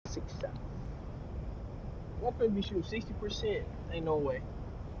6 shots. I'm finna be shooting 60%. Ain't no way.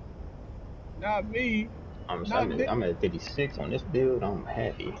 Not me. I'm at 56 on this build. I'm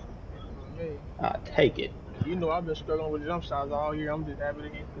happy. Not me. I'll take it. You know I've been struggling with jump shots all year. I'm just happy to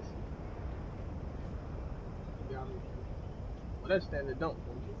get this. Well, that's standard dunk.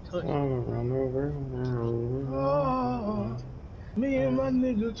 Touch. Oh, me and my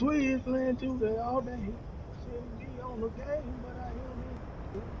nigga Tweez playing 2K all day. Shouldn't be on the game, but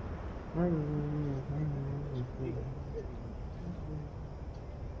I am.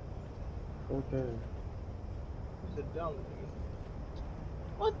 Okay. It's a dumb nigga.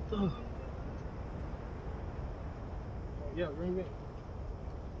 What the? Oh, yeah, bring me.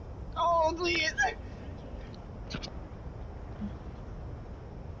 Oh, please.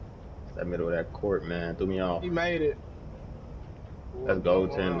 That middle of that court, man, threw me off. He made it. That's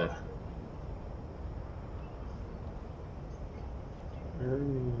goaltender.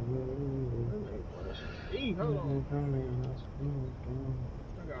 Hey, hold on.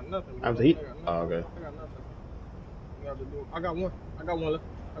 I got nothing. I'm the heat. Oh, okay. I got nothing. You have to do it. I got one. I got one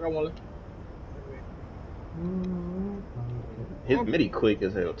left. His midi quick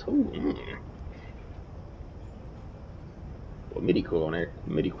as hell too. Well, midi quick on there.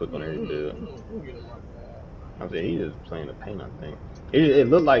 Midi quick on every build. I'm saying he just playing the paint. I think it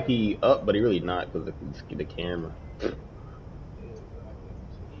looked like he up, but he really not because the camera. He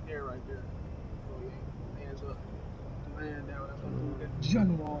there right there. Hands up. Man down. That's what I'm doing.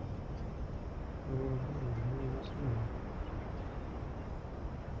 General.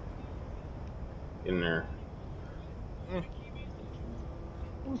 In there.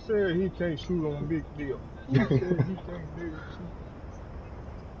 Who said he can't shoot on big deal? Who said he can't shoot?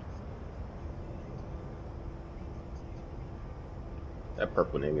 That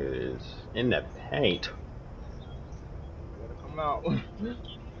purple nigga is in that paint. Gotta come out.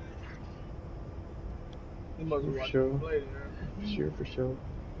 He must have watched me play there. For sure.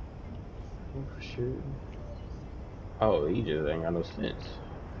 Oh, he just ain't got no sense.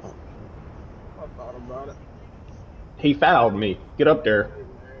 I thought about it. He fouled me. Get up there.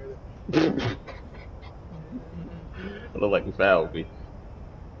 It looked like he fouled me.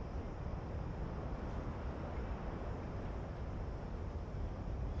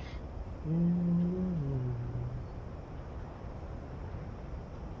 I'm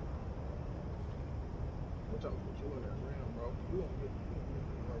trying to put you in that rim, bro. You don't get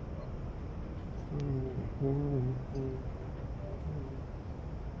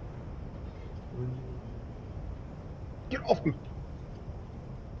Get off me.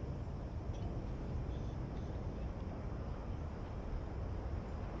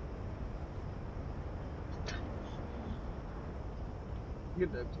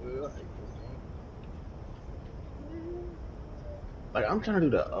 Get that to it. Like, I'm trying to do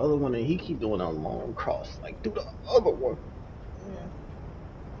the other one and he keep doing a long cross. Like, do the other one. Yeah.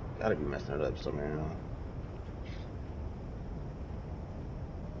 Gotta be messing it up somehow.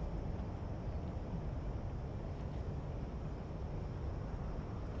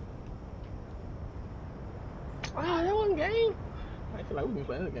 Ah, that one game. I feel like we've been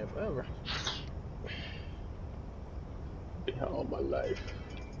playing this game forever. Yeah, all my life.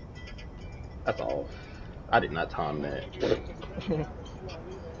 That's all. I did not time that.